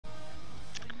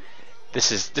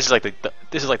This is like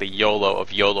this is like the YOLO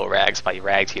of YOLO rags by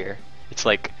rags here. It's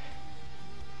like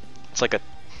it's like a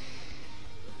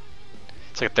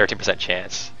 13%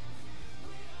 chance.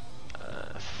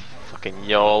 Fucking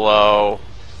YOLO.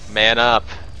 Man up.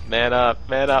 Man up.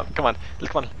 Man up. Come on.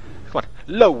 Come on. Come on.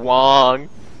 Lo Wong.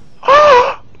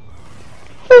 Oh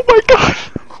my god.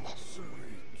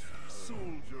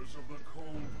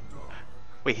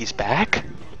 Wait, he's back?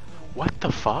 What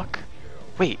the fuck?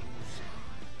 Wait.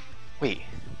 Wait.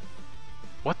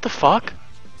 What the fuck?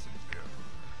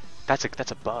 That's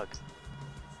a bug.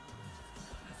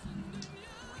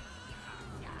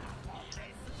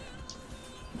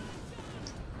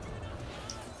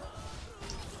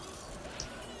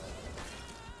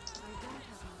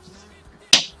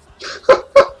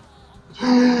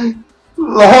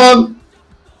 Lan!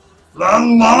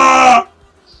 Lan bana!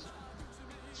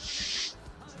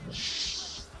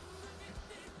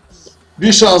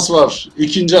 Bir şans var.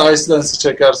 İkinci Ice Lance'i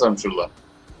çekersem şuradan.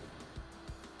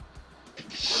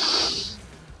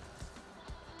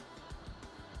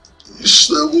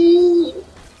 İşte bu.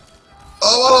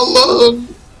 Aman Allah'ım.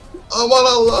 Aman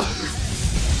Allah.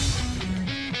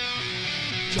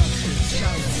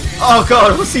 Oh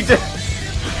god, what's he doing?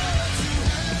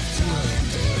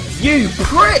 You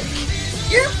prick!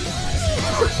 You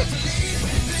prick!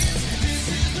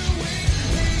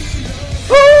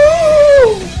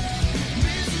 Oh!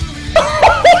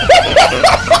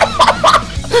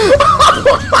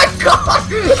 Oh my god!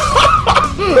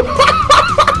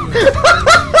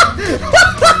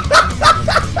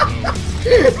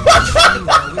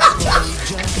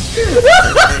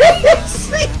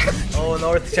 Oh,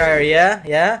 Northshire, yeah?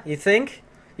 Yeah? You think?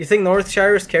 You think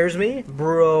Northshire scares me?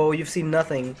 Bro, you've seen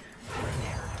nothing.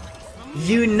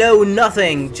 You know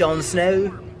nothing, Jon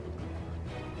Snow.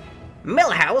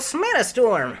 Millhouse Mana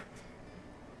Storm.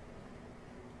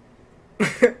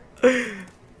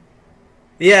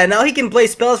 Yeah, now he can play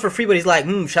spells for free, but he's like,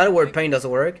 Shadow Word Pain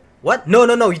doesn't work. What? No,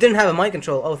 no, no, you didn't have a mind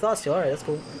control. Oh, thought still. Alright, that's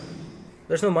cool.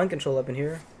 There's no mind control up in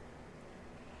here.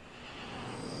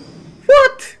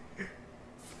 What?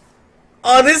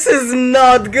 Oh, this is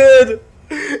not good.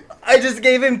 I just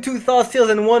gave him 2 Thought Steals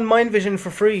and 1 Mind Vision for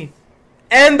free.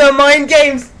 And the Mind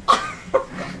Games!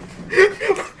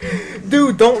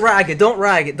 Dude, don't rag it, don't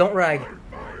rag it, don't rag.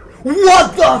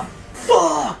 What the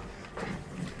fuck?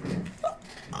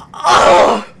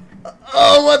 Oh!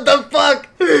 Oh, what the fuck?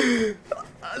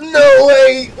 No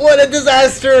way! What a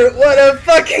disaster! What a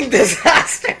fucking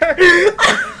disaster!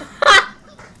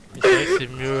 Mais c'est vrai que c'est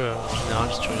mieux en général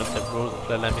si tu regardes le tableau. Donc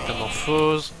là, la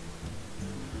métamorphose.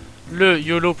 Le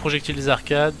YOLO projectile des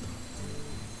arcades.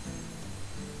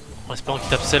 En espérant qu'il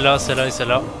tape celle-là, celle-là et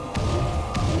celle-là.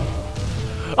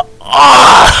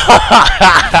 Oh